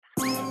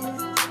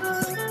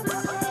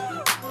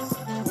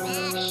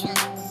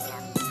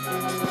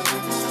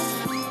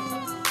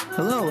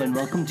and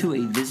welcome to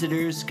A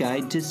Visitor's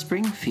Guide to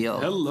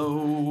Springfield.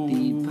 Hello.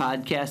 The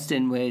podcast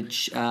in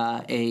which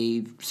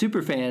a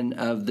superfan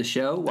of the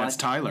show That's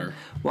Tyler.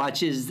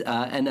 Watches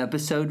an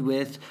episode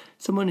with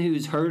someone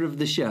who's heard of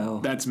the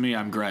show. That's me.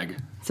 I'm Greg.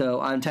 So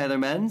I'm Tyler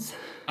Menz.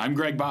 I'm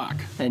Greg Bach.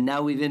 And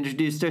now we've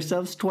introduced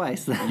ourselves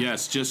twice.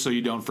 Yes, just so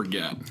you don't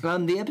forget.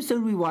 The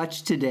episode we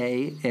watched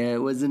today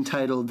was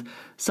entitled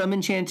Some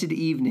Enchanted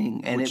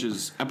Evening. Which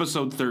is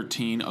episode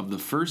 13 of the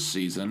first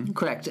season.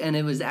 Correct. And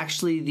it was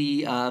actually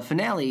the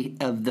finale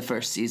of the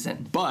first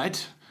season.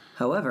 But,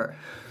 however,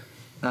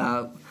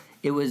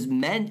 it was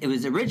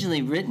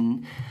originally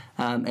written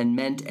and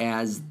meant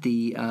as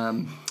the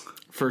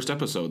first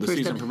episode, the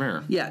season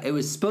premiere. Yeah, it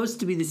was supposed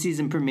to be the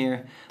season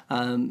premiere,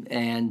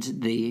 and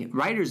the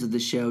writers of the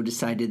show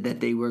decided that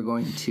they were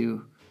going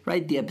to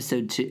write the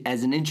episode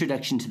as an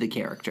introduction to the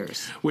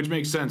characters. Which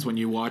makes sense when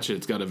you watch it.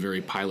 It's got a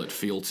very pilot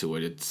feel to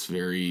it. It's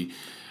very...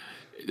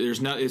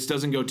 it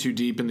doesn't go too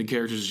deep in the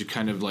characters. It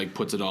kind of like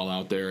puts it all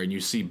out there, and you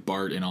see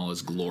Bart in all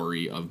his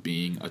glory of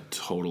being a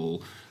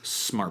total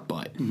smart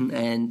butt.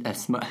 And a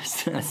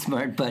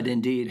smart butt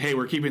indeed. Hey,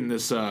 we're keeping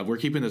this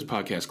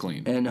podcast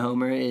clean. And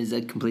Homer is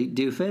a complete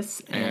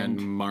doofus. And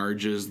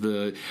Marge is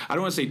I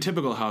don't want to say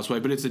typical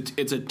housewife, but it's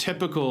a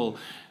typical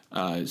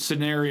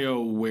scenario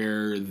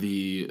where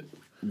the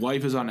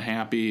wife is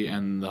unhappy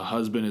and the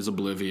husband is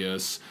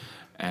oblivious.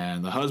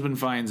 And the husband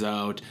finds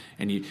out,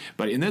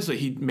 but in this way,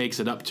 he makes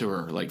it up to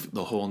her, like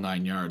the whole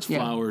 9 yards. Yeah.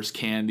 Flowers,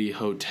 candy,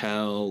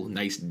 hotel,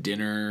 nice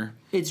dinner.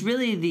 It's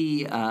really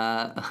the,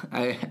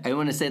 I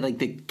want to say like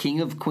the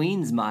King of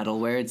Queens model,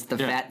 where it's the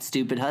fat,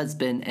 stupid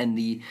husband and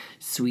the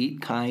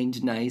sweet,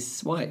 kind,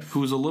 nice wife.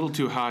 Who's a little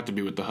too hot to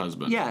be with the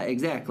husband. Yeah,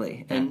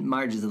 exactly. And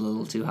Marge is a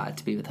little too hot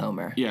to be with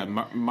Homer. Yeah,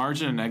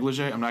 Marge in a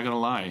negligee, I'm not going to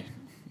lie.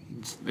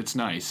 It's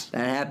nice.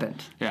 That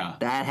happened. Yeah.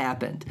 That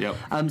happened.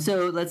 Yep.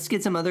 So let's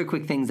get some other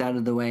quick things out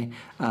of the way.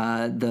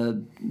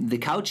 The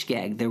couch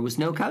gag. There was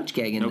no couch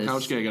gag in this. No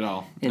couch gag at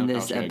all. In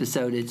this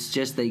episode, it's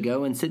just they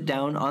go and sit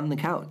down on the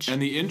couch.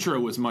 And the intro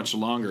was much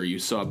longer. You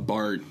saw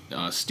Bart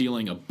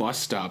stealing a bus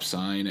stop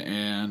sign,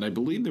 and I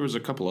believe there was a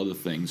couple other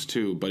things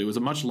too, but it was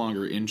a much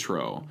longer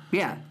intro.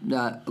 Yeah,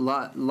 a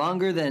lot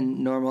longer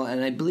than normal,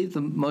 and I believe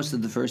most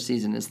of the first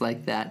season is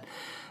like that.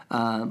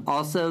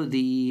 Also,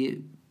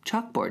 the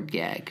chalkboard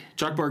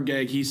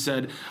gag. He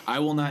said, "I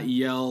will not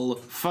yell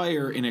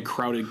fire in a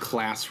crowded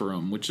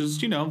classroom," which is,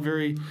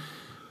 very,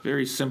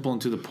 very simple and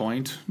to the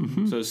point.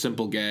 Mm-hmm. So a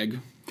simple gag.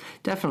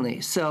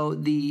 Definitely. So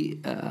the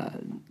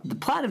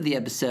plot of the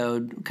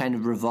episode kind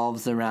of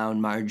revolves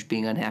around Marge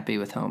being unhappy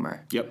with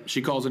Homer. Yep.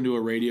 She calls into a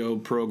radio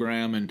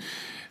program and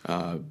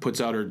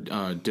puts out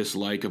her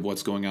dislike of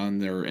what's going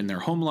on in their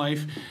home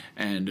life.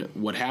 And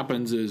what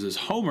happens is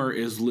Homer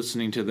is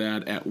listening to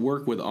that at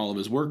work with all of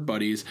his work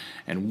buddies.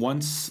 And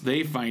once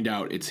they find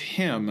out it's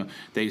him,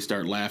 they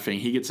start laughing.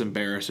 He gets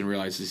embarrassed and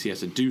realizes he has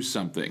to do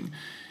something.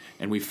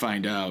 And we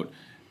find out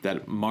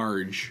that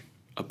Marge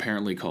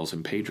apparently calls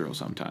him Pedro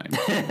sometimes.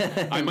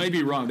 I might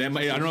be wrong. I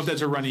don't know if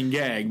that's a running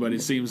gag, but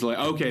it seems like,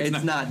 okay.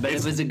 It's not, but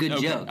it was a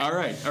good joke. All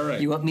right.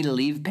 You want me to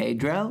leave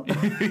Pedro?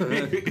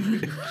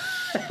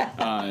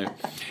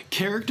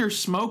 Character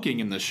smoking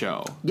in the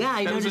show. Yeah,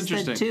 I noticed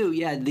that too.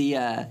 Yeah,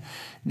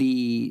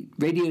 the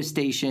radio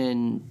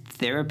station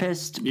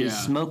therapist was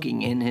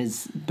smoking in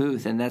his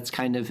booth, and that's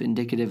kind of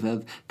indicative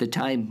of the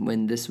time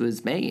when this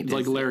was made.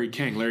 Like Larry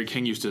King. Larry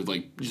King used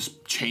to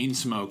just chain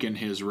smoke in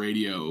his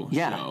radio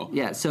show.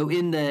 Yeah. So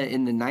in the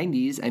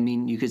 90s, I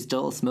mean, you could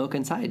still smoke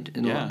inside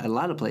in a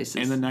lot of places.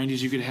 In the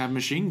 90s, you could have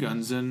machine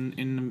guns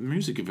in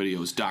music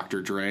videos.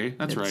 Dr. Dre.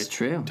 That's right. That's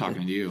true.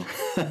 Talking to you.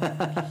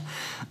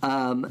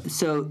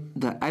 So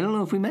I don't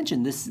know if we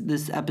mentioned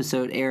this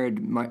episode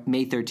aired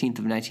May 13th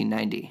of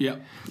 1990.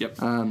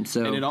 Yep.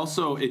 And it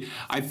also,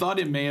 I thought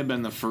it may have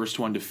been the first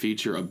one to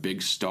feature a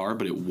big star,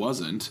 but it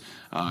wasn't.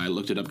 I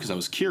looked it up because I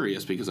was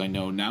curious, because I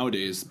know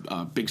nowadays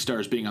big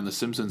stars being on The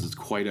Simpsons is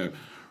quite a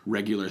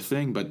regular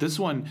thing. But this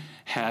one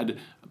had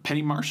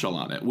Penny Marshall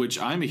on it, which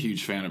I'm a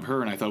huge fan of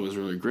her, and I thought it was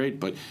really great.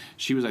 But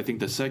she was, I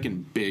think, the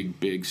second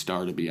big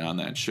star to be on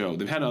that show.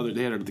 They had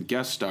the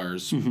guest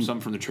stars,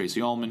 some from the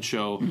Tracy Ullman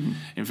Show. Mm-hmm.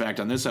 In fact,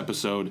 on this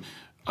episode,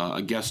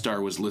 a guest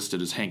star was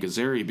listed as Hank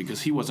Azaria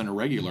because he wasn't a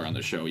regular on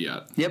the show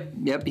yet.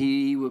 Yep.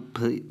 He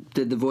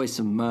did the voice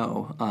of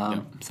Moe.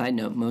 Side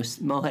note,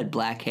 Moe had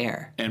black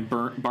hair. And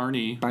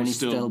Barney's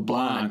still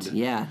blonde.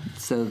 Yeah,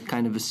 so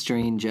kind of a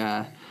strange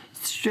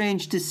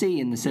to see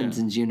in the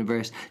Simpsons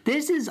universe.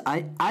 This is,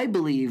 I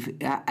believe,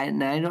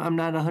 and I'm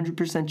not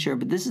 100% sure,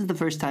 but this is the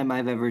first time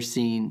I've ever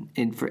seen,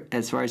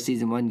 as far as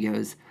season 1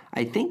 goes,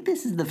 I think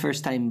this is the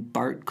first time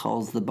Bart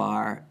calls the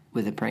bar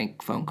with a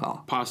prank phone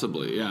call.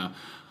 Possibly, yeah.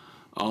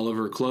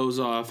 Oliver clothes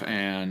off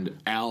and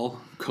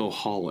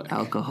alcoholic.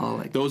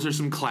 Those are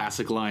some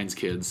classic lines,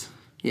 kids.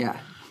 Yeah.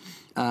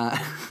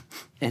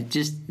 And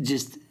just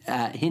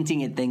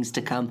hinting at things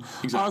to come.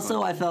 Exactly.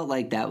 Also, I felt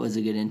like that was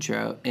a good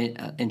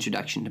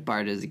introduction to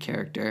Bart as a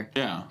character.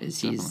 Yeah,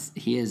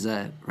 he is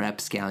a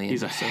rapscallion.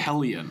 He's a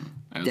hellion.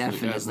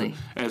 Definitely.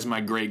 As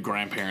my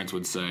great-grandparents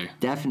would say.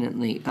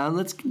 Definitely.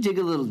 Let's dig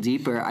a little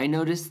deeper. I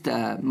noticed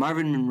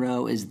Marvin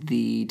Monroe is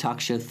the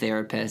talk show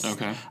therapist.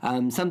 Okay.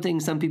 Something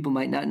some people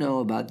might not know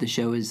about the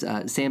show is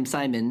Sam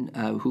Simon,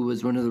 who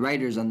was one of the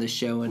writers on this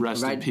show. And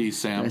Rest in peace,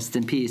 Sam. Rest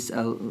in peace.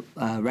 A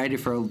writer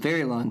for a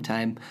very long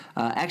time.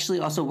 Actually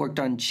also worked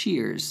on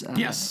Cheers.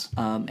 Yes.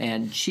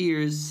 And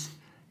Cheers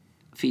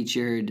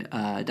featured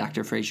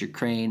Dr. Fraser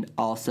Crane,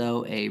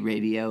 also a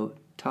radio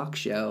talk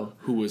show.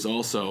 Who was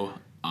also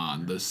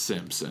on The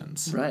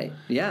Simpsons. Right,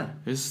 yeah.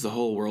 This is the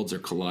whole worlds are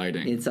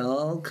colliding. It's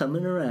all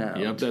coming around.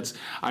 Yep,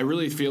 I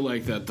really feel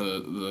like that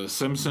the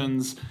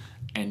Simpsons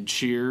and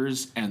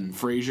Cheers and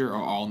Frasier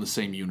are all in the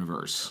same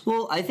universe.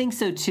 Well, I think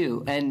so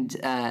too. And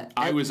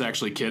I was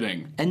actually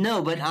kidding. And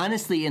no, but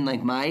honestly, in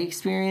like my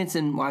experience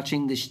in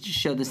watching the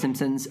show The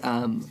Simpsons,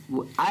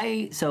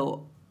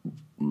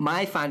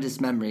 my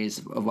fondest memories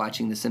of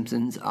watching The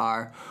Simpsons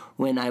are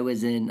when I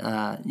was in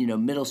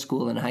middle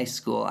school and high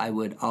school. I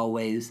would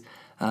always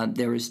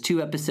there was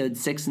 2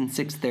 episodes, 6 and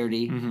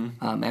 6:30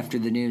 after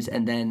the news,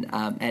 and then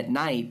at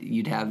night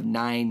you'd have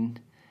 9,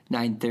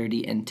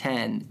 9:30, and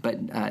 10.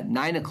 But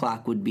 9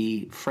 o'clock would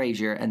be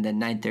Frasier, and then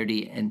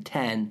 9:30 and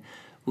 10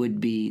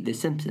 would be The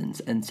Simpsons.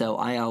 And so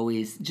I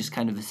always just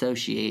kind of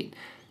associate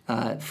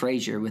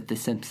Frasier with The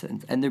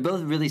Simpsons, and they're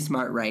both really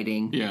smart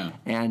writing. Yeah,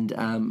 and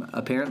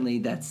apparently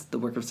that's the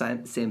work of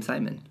Sam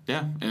Simon.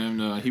 Yeah,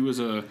 and he was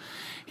a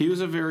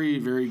very,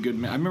 very good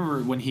man. I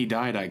remember when he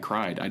died, I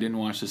cried. I didn't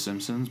watch The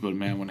Simpsons, but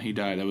man, when he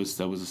died, that was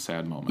a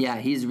sad moment. Yeah,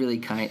 he's really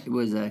kind.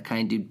 Was a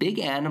kind dude, big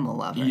animal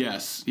lover.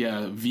 Yes,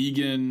 yeah,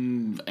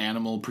 vegan,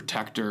 animal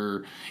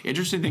protector.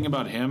 Interesting thing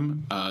about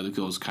him that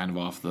goes kind of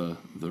off the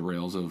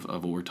rails of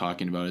what we're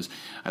talking about is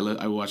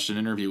I watched an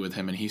interview with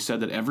him, and he said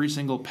that every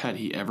single pet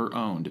he ever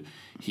owned,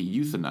 he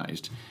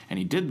euthanized, and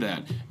he did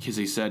that because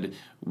he said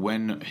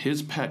when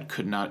his pet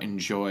could not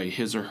enjoy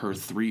his or her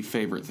 3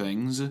 favorite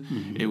things,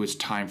 it was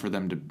time for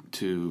them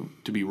to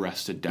be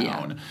rested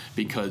down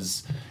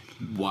because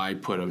why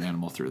put an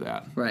animal through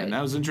that? Right. And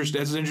that was interesting.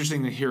 That's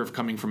interesting to hear of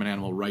coming from an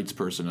animal rights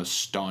person, a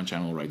staunch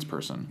animal rights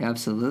person.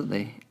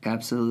 Absolutely. I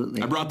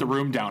brought the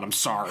room down. I'm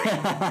sorry.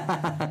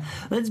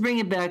 Let's bring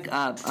it back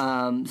up.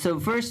 So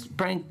first,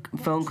 prank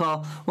phone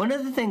call. One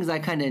of the things I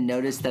kind of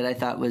noticed that I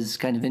thought was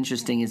kind of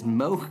interesting is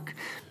Mo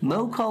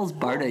calls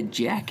Bart a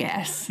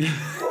jackass,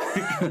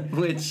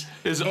 which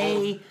is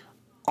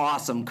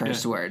awesome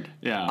curse word.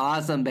 Yeah.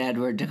 Awesome bad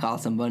word to call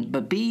someone.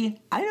 But B,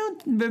 I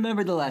don't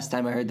remember the last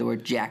time I heard the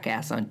word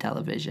jackass on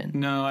television.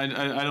 No, I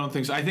don't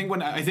think so. I think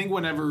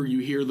whenever you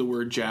hear the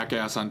word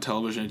jackass on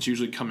television, it's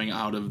usually coming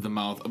out of the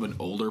mouth of an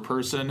older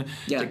person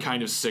to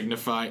kind of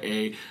signify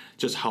A,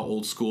 just how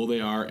old school they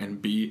are, and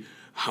B,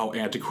 how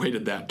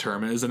antiquated that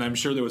term is. And I'm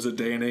sure there was a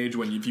day and age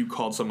when if you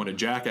called someone a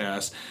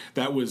jackass,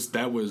 that was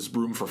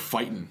room for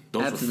fighting.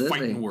 Those were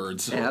fighting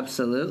words.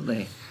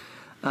 Absolutely.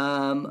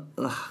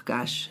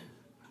 Gosh.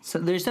 So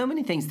there's so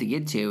many things to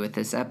get to with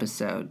this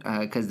episode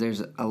because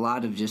there's a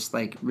lot of just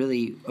like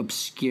really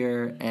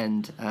obscure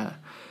and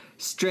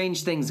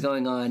strange things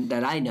going on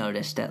that I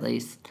noticed at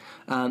least.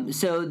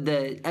 So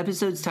the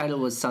episode's title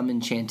was Some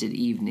Enchanted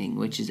Evening,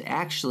 which is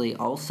actually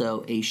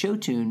also a show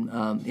tune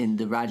in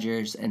the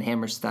Rodgers and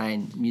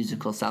Hammerstein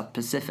musical South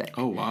Pacific.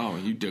 Oh, wow.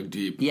 You dug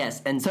deep.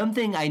 Yes, and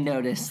something I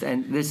noticed,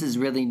 and this is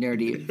really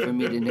nerdy for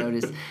me to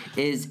notice,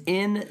 is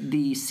in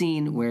the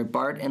scene where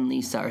Bart and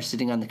Lisa are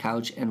sitting on the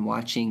couch and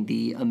watching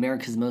the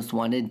America's Most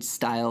Wanted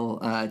style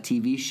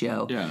TV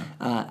show,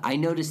 I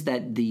noticed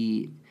that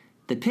the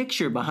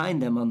picture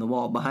behind them on the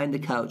wall, behind the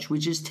couch,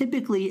 which is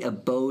typically a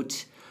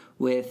boat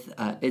with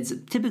it's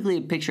typically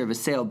a picture of a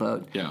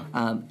sailboat. Yeah.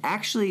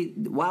 Actually,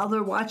 while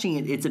they're watching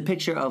it, it's a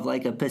picture of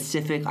like a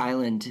Pacific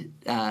Island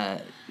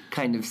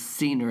kind of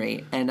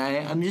scenery, and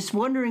I'm just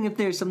wondering if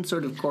there's some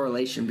sort of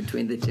correlation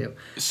between the two.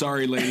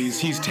 Sorry, ladies,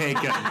 he's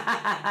taken.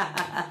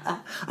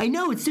 I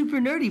know it's super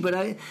nerdy, but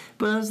I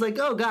was like,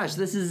 oh gosh,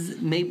 this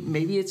is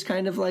maybe it's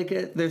kind of like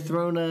they're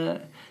throwing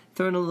a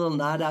little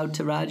nod out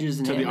to Rodgers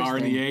and Hammerstein. To the R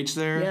and the H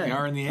there? Yeah. The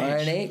R and the H. R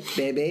and H,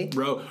 baby.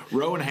 Row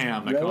and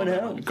Ham.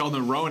 I call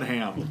them Row and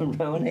Ham.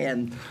 Row and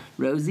Ham.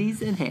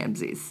 Rosies and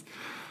Hamsies.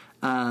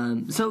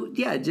 So,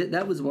 yeah,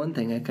 that was one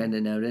thing I kind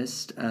of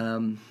noticed.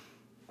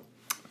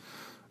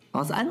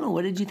 Also, I don't know,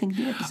 what did you think of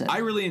the episode? I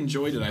really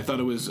enjoyed it. I thought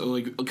it was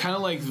kind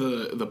of like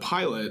the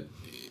pilot.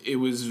 It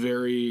was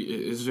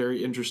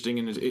very interesting,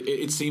 and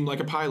it seemed like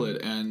a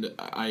pilot, and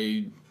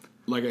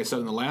like I said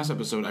in the last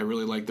episode, I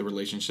really like the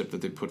relationship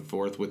that they put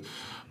forth with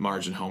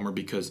Marge and Homer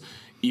because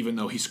even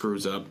though he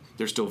screws up,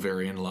 they're still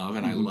very in love,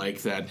 and I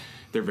like that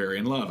they're very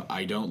in love.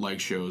 I don't like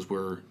shows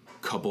where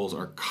couples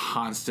are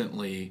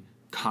constantly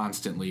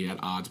at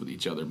odds with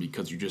each other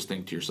because you just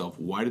think to yourself,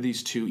 why do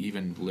these two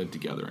even live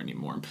together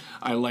anymore?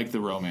 I like the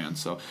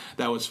romance, so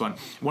that was fun.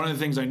 One of the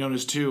things I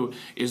noticed, too,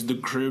 is the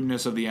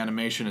crudeness of the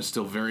animation is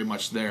still very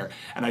much there,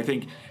 and I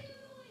think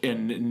I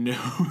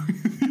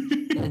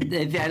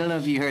don't know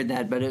if you heard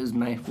that, but it was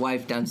my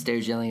wife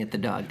downstairs yelling at the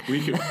dog. We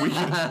could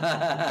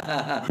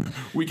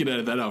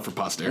edit that out for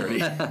posterity.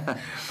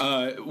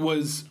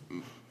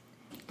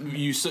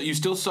 you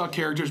still saw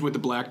characters with the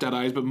blacked out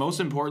eyes, but most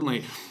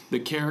importantly, the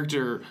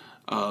character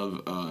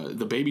of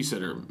the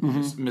babysitter,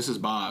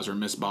 Mrs. Boz or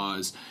Miss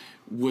Boz,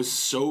 was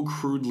so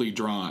crudely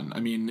drawn.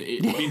 I mean,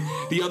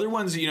 the other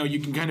ones, you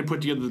can kind of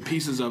put together the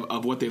pieces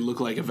of what they look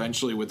like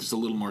eventually with just a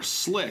little more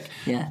slick.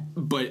 Yeah.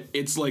 But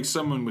it's like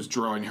someone was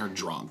drawing her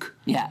drunk.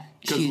 Yeah.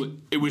 Because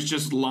it was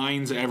just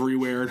lines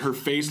everywhere, and her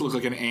face looked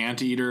like an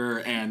anteater,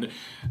 and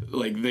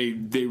like they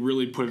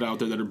really put it out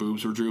there that her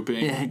boobs were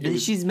drooping. Yeah,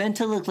 she's meant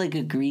to look like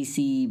a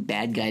greasy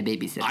bad guy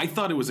babysitter. I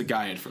thought it was a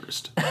guy at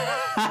first.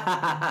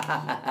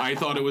 I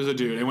thought it was a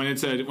dude, and when they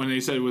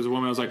said it was a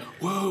woman, I was like,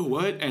 "Whoa,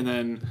 what?" And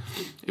then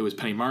it was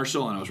Penny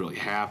Marshall, and I was really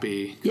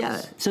happy.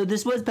 Yeah. So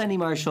this was Penny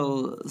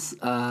Marshall's,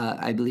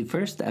 I believe,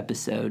 first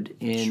episode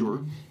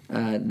in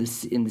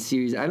this in the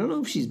series. I don't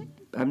know if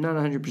I'm not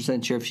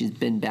 100% sure if she's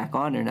been back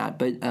on or not,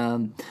 but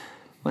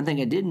one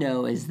thing I did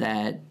know is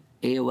that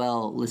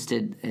AOL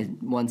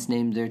once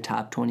named their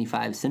top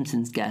 25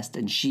 Simpsons guest,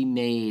 and she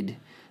made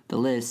the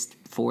list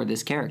for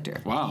this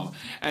character. Wow.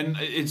 And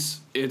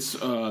it's as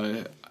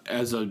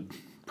a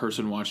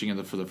person watching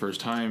it for the first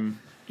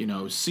time,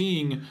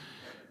 seeing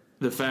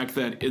the fact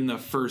that in the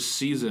first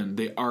season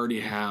they already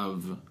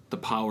have the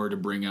power to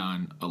bring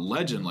on a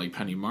legend like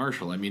Penny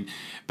Marshall. I mean,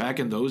 back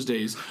in those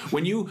days,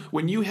 when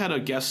you had a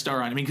guest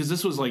star on, because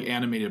this was like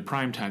animated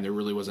primetime, there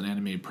really wasn't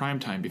animated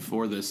primetime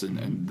before this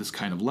and this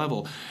kind of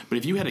level. But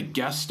if you had a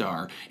guest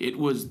star, it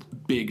was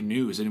big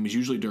news, and it was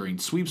usually during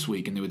Sweeps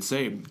Week, and they would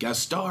say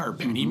guest star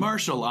Penny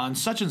Marshall on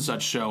such and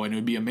such show, and it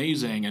would be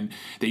amazing. And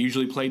they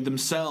usually played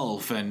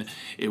themselves, and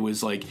it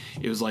was like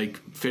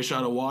fish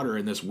out of water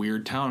in this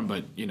weird town.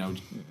 But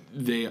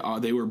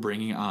they were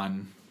bringing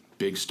on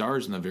big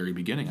stars in the very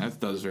beginning. I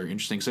thought that was very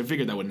interesting, because I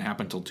figured that wouldn't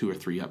happen until 2 or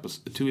 3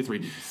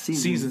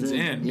 seasons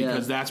in,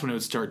 because that's when it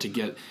would start to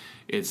get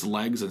its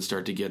legs and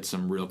start to get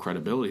some real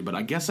credibility. But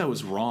I guess I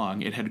was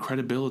wrong. It had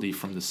credibility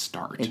from the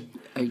start.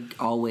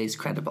 Always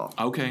credible.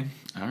 Okay.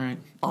 All right.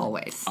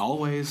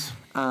 Always.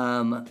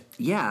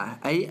 Yeah,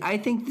 I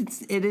think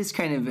it is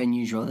kind of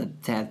unusual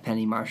to have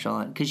Penny Marshall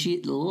on, because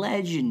she's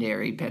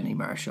legendary Penny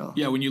Marshall.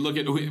 Yeah, when you look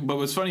at, but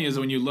what's funny is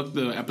when you look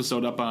the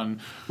episode up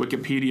on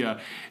Wikipedia,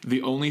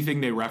 the only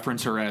thing they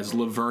reference her as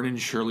Laverne and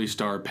Shirley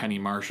star Penny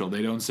Marshall.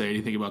 They don't say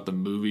anything about the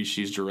movie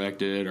she's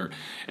directed or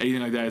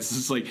anything like that. It's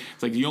just like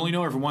you only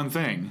know her for one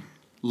thing,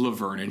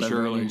 Laverne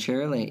and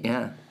Shirley.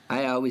 Yeah.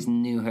 I always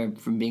knew her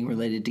from being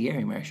related to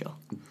Gary Marshall.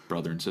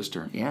 Brother and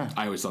sister. Yeah.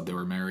 I always thought they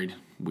were married.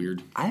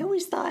 Weird. I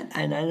always thought,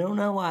 and I don't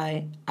know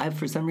why,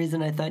 for some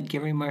reason I thought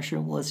Gary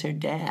Marshall was her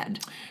dad.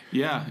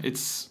 Yeah,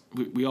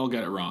 we all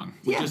got it wrong.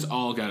 We just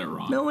all got it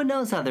wrong. No one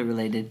knows how they're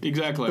related.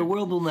 Exactly. The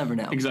world will never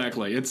know.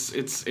 Exactly.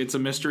 It's a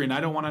mystery, and I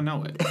don't want to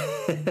know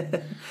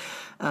it.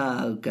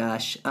 Oh,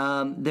 gosh.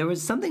 There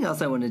was something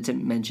else I wanted to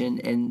mention,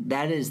 and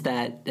that is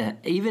that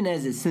even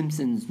as a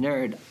Simpsons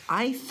nerd,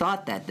 I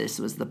thought that this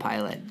was the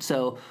pilot.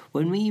 So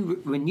when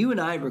you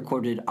and I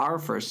recorded our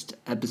first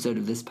episode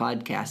of this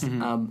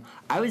podcast,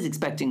 I was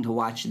expecting to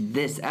watch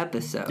this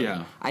episode.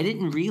 Yeah. I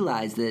didn't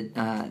realize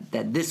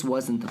that this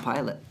wasn't the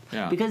pilot.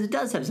 Yeah. Because it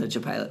does have such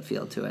a pilot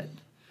feel to it.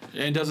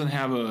 And it doesn't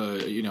have we're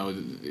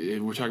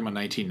talking about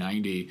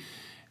 1990,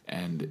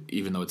 and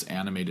even though it's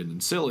animated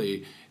and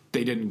silly,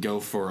 they didn't go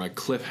for a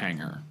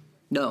cliffhanger.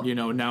 No.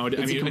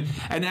 Nowadays,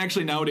 and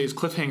actually nowadays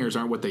cliffhangers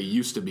aren't what they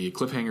used to be.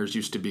 Cliffhangers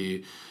used to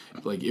be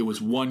like it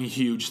was one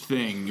huge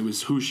thing. It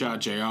was Who Shot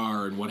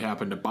JR and What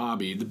Happened to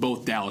Bobby.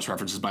 Both Dallas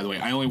references, by the way.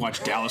 I only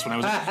watched Dallas when I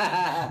was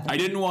I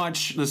didn't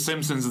watch The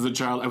Simpsons as a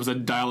child. I was a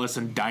Dallas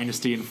and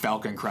Dynasty and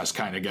Falcon Crest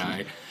kind of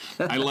guy.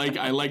 I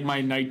like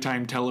my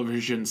nighttime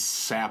television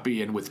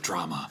sappy and with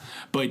drama.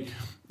 But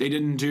they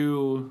didn't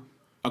do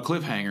a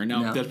cliffhanger.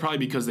 Now, that's probably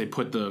because they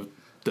put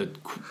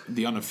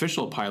the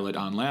unofficial pilot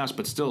on last,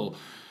 but still,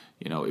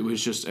 it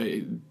was just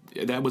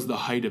that was the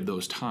height of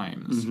those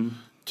times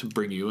to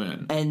bring you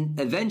in. And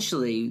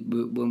eventually,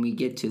 when we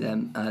get to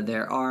them,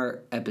 there are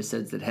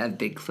episodes that have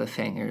big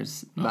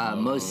cliffhangers.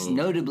 Most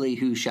notably,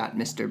 Who Shot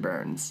Mr.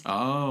 Burns?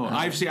 Oh,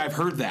 I've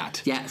heard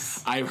that.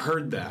 Yes, I've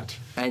heard that.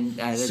 And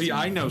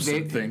I know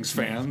some things,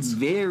 fans.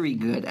 Very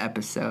good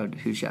episode,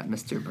 Who Shot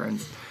Mr.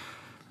 Burns?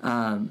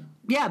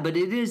 Yeah, but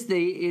it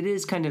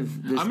is kind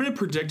of this. I'm going to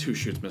predict who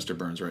shoots Mr.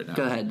 Burns right now.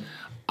 Go ahead.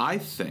 I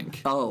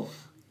think. Oh.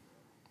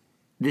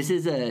 This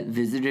is a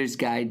Visitor's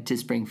Guide to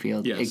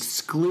Springfield. Yes.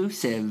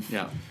 Exclusive.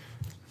 Yeah.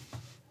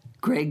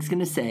 Greg's going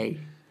to say.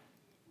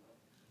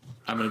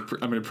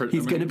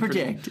 He's going to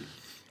predict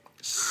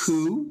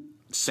who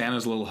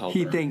Santa's Little Helper.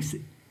 He thinks.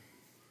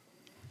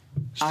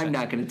 I'm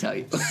not going to tell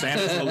you.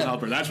 Santa's Little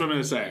Helper. That's what I'm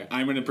going to say.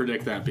 I'm going to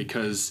predict that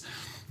because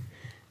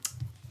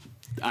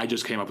I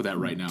just came up with that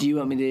right now. Do you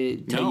want me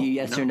to tell you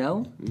yes or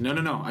no?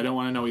 No. I don't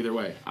want to know either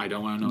way. I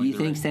don't want to know either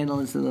way. You think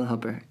Santa's Little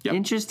Helper? Yep.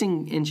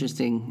 Interesting.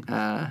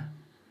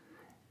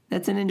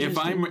 That's an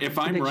interesting If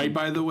I'm right,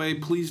 by the way,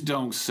 please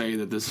don't say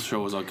that this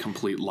show is a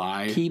complete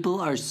lie.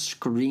 People are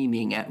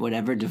screaming at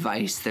whatever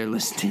device they're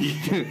listening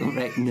to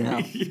right now.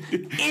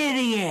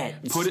 Idiot!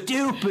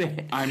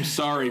 Stupid! I'm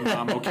sorry,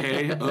 Mom,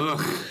 okay?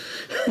 Ugh.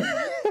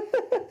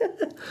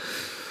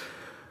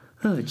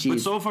 Oh, geez. But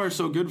so far,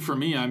 so good for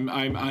me.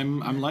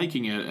 I'm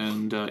liking it,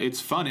 and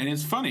it's fun and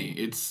it's funny.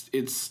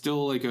 It's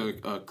still like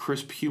a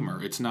crisp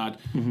humor. It's not.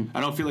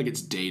 I don't feel like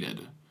it's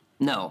dated.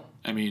 No.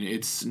 I mean,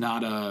 it's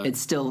not a. It's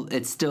still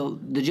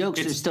the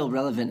jokes are still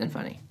relevant and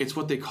funny. It's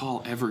what they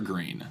call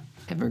evergreen.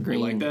 Evergreen.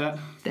 You like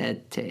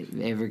that?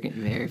 Evergreen,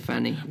 very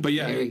funny. But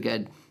yeah, very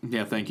good.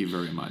 Yeah, thank you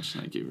very much.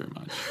 Thank you very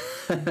much.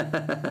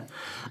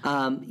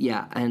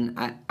 Yeah,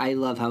 and I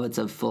love how it's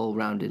a full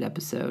rounded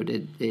episode.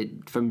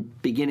 It from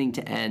beginning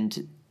to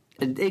end.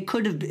 It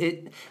could have.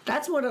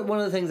 That's one of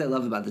the things I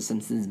love about The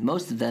Simpsons.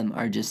 Most of them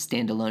are just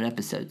standalone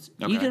episodes.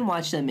 Okay. You can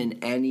watch them in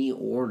any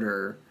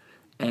order,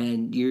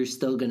 and you're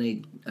still going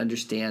to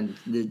understand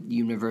the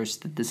universe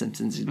that The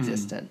Simpsons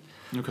exist in.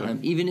 Okay.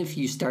 Even if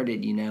you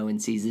started, in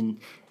season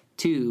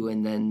 2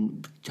 and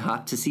then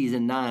hop to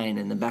season 9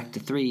 and then back to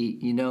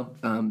 3,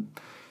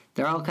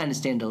 they're all kind of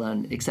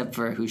standalone, except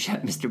for Who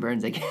Shot Mr.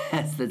 Burns, I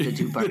guess. That's a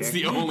 2-parter. That's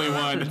the only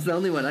one. It's the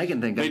only one I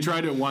can think of. They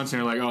tried it once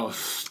and they're like, oh,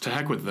 to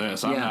heck with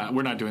this.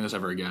 We're not doing this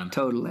ever again.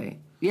 Totally.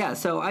 Yeah,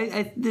 so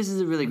I this is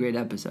a really great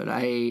episode.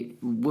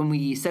 When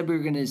we said we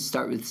were going to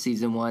start with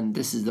season 1,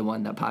 this is the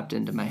one that popped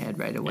into my head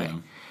right away.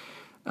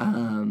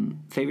 Yeah.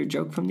 Favorite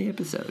joke from the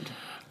episode?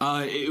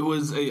 It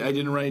was, I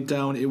didn't write it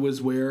down, it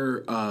was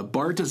where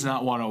Bart does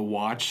not want to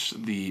watch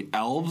the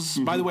elves.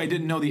 Mm-hmm. By the way, I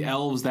didn't know the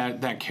elves,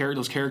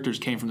 those characters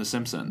came from The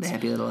Simpsons. The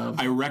happy little elves.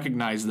 I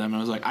recognized them, and I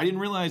was like, I didn't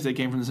realize they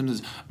came from The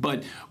Simpsons.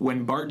 But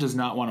when Bart does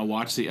not want to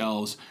watch the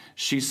elves,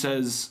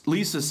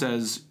 Lisa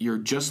says, you're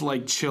just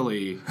like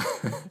Chili.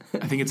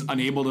 I think it's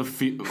unable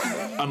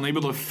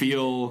to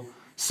feel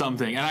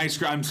something. And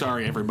I'm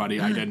sorry, everybody,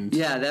 I didn't.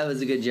 Yeah, that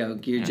was a good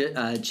joke. You're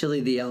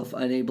Chili the elf,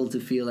 unable to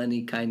feel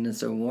any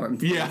kindness or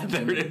warmth. Yeah,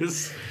 there it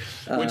is.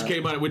 Which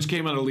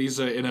came out of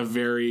Lisa in a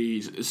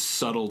very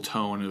subtle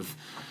tone of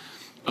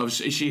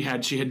she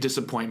had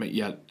disappointment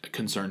yet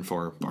concern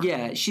for Bart.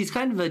 Yeah, she's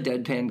kind of a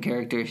deadpan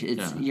character.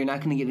 You're not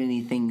going to get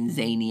anything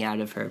zany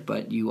out of her,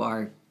 but you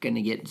are going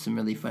to get some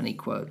really funny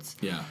quotes.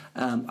 Yeah.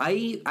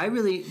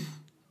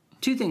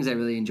 Two things I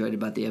really enjoyed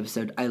about the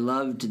episode. I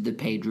loved the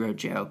Pedro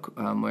joke,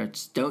 where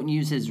it's don't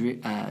use his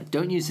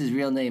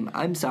real name.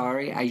 I'm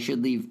sorry, I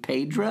should leave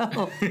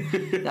Pedro.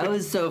 That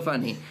was so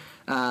funny,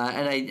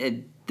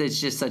 and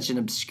it's just such an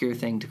obscure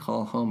thing to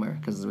call Homer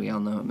because we all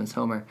know him as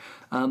Homer.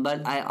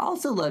 But I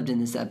also loved in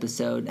this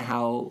episode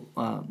how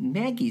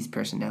Maggie's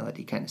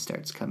personality kind of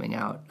starts coming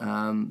out,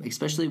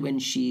 especially when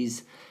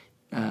she's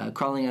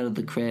crawling out of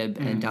the crib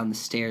and down the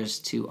stairs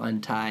to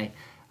untie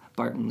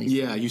Bart and Lisa.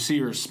 Yeah, you see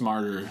her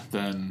smarter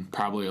than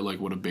probably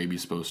like what a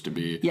baby's supposed to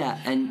be. Yeah,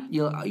 and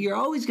you're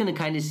always going to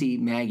kind of see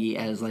Maggie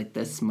as like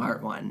the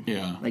smart one.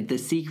 Yeah. Like the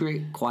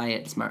secret,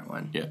 quiet, smart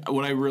one. Yeah.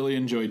 What I really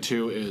enjoy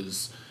too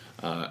is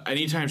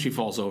anytime she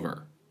falls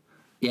over.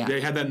 Yeah.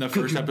 They had that in the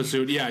first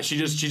episode. Yeah, she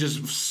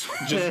just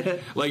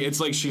like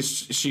it's like she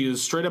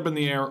is straight up in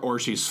the air or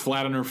she's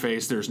flat on her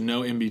face. There's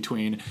no in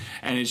between,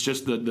 and it's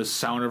just the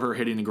sound of her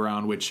hitting the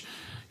ground, which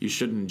you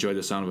shouldn't enjoy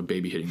the sound of a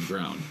baby hitting the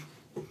ground.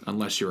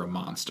 Unless you're a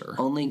monster.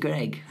 Only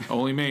Greg.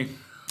 Only me.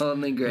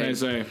 Only Greg. I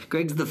say.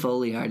 Greg's the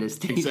Foley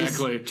artist. He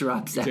exactly. Just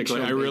drops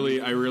exactly.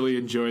 I really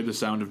enjoyed the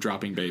sound of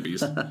dropping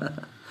babies. I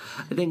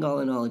think all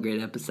in all a great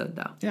episode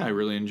though. Yeah, I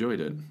really enjoyed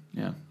it.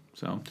 Yeah.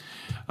 So,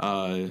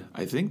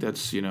 I think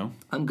that's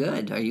I'm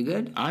good. Are you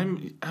good?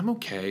 I'm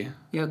okay.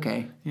 You're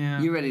okay.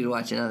 Yeah. You ready to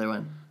watch another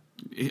one?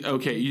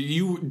 Okay,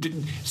 you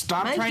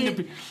stop trying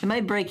to. Am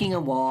I breaking a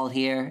wall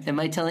here? Am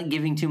I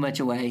giving too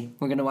much away?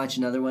 We're gonna watch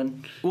another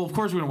one. Well, of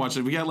course we're gonna watch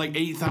it. We got like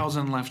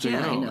 8,000 left to go.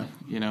 I know.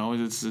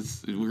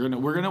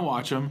 We're gonna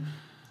watch them.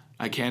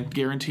 I can't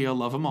guarantee I'll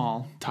love them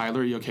all.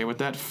 Tyler, are you okay with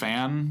that?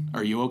 Fan,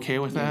 are you okay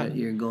with that?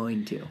 You're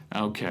going to.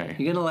 Okay.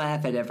 You're gonna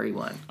laugh at every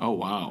one. Oh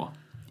wow,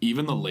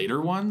 even the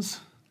later ones.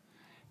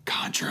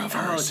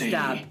 Controversy. Oh,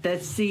 stop.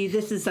 This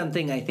is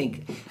something I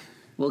think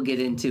we'll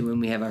get into when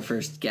we have our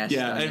first guest.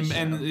 Yeah,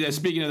 and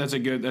speaking of that's a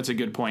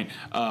good point.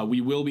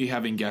 We will be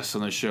having guests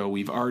on the show.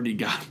 We've already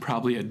got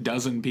probably a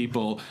dozen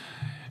people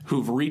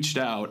who've reached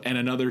out and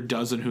another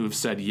dozen who have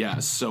said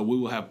yes. So we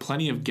will have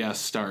plenty of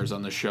guest stars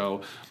on the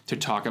show to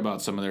talk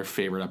about some of their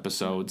favorite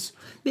episodes.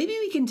 Maybe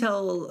we can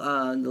tell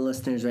the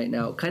listeners right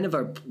now kind of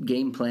our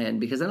game plan,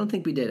 because I don't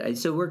think we did.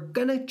 So we're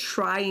going to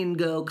try and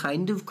go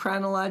kind of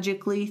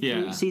chronologically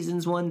through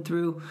seasons 1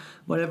 through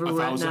whatever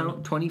we're at now,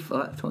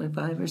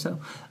 25 or so.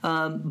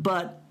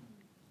 But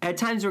at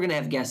times we're going to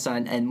have guests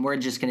on, and we're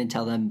just going to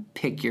tell them,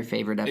 pick your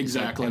favorite episode.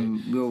 Exactly.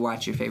 And we'll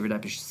watch your favorite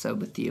episode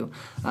with you.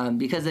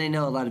 Because I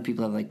know a lot of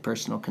people have like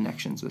personal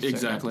connections with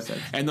certain episodes.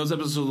 And those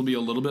episodes will be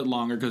a little bit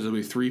longer because there'll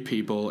be 3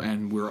 people,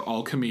 and we're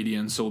all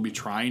comedians, so we'll be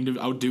trying to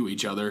outdo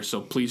each other. So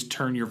please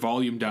turn your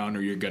volume down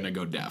or you're going to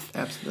go deaf.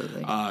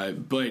 Absolutely.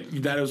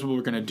 But that is what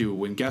we're going to do.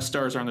 When guest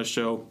stars are on the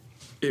show,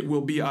 it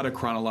will be out of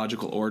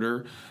chronological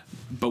order,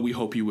 but we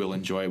hope you will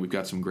enjoy it. We've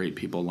got some great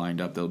people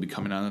lined up that'll be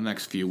coming on in the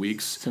next few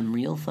weeks. Some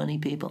real funny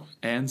people.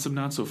 And some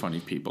not so funny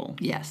people.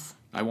 Yes.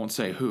 I won't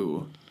say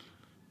who.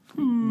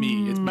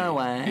 Me. It's my me.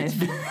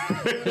 wife.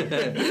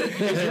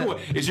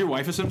 Is your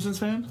wife a Simpsons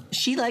fan?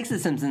 She likes The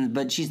Simpsons,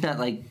 but she's not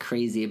like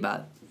crazy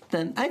about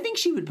then I think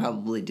she would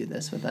probably do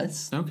this with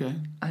us. Okay.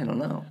 I don't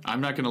know.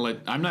 I'm not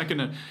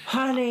gonna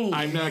Honey.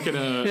 I'm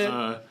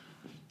gonna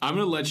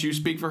let you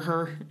speak for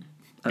her.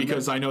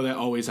 Because I know that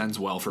always ends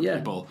well for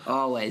people.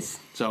 Always.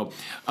 So,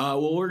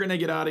 well, we're going to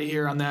get out of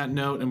here on that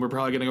note, and we're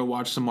probably going to go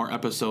watch some more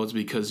episodes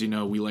because,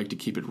 we like to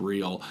keep it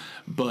real.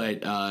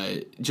 But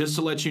just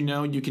to let you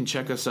know, you can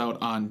check us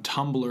out on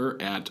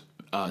Tumblr at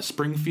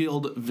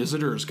Springfield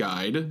Visitors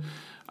Guide.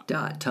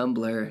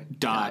 .tumblr.com.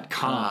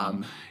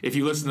 If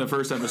you listen to the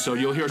first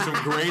episode, you'll hear some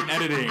great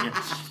editing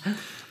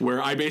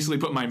where I basically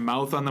put my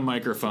mouth on the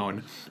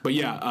microphone. But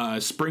yeah,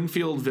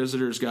 Springfield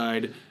Visitors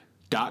Guide.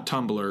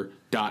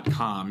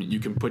 .tumblr.com. You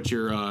can put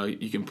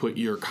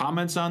your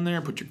comments on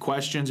there, put your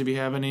questions if you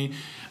have any.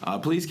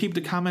 Please keep the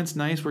comments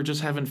nice. We're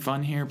just having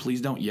fun here. Please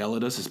don't yell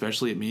at us,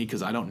 especially at me,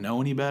 because I don't know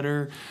any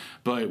better.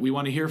 But we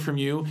want to hear from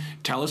you.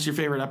 Tell us your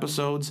favorite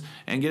episodes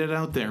and get it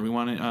out there. We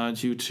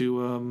want you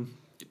to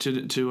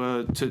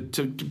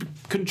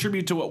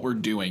contribute to what we're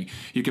doing.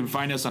 You can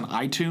find us on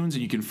iTunes and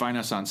you can find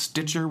us on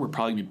Stitcher. We'll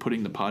probably be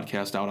putting the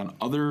podcast out on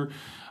other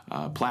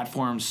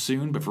platforms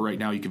soon, but for right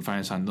now you can find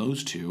us on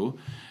those two.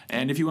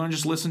 And if you want to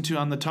just listen to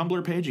on the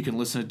Tumblr page, you can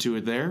listen to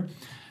it there.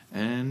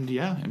 And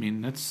yeah, I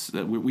mean,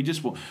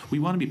 we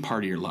want to be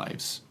part of your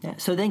lives. Yeah.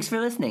 So thanks for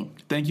listening.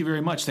 Thank you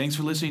very much. Thanks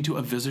for listening to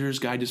A Visitor's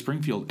Guide to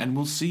Springfield, and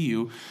we'll see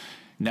you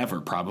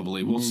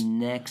probably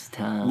next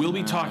time. We'll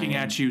be talking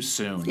at you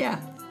soon. Yeah.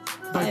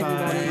 Bye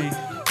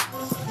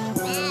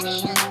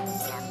everybody.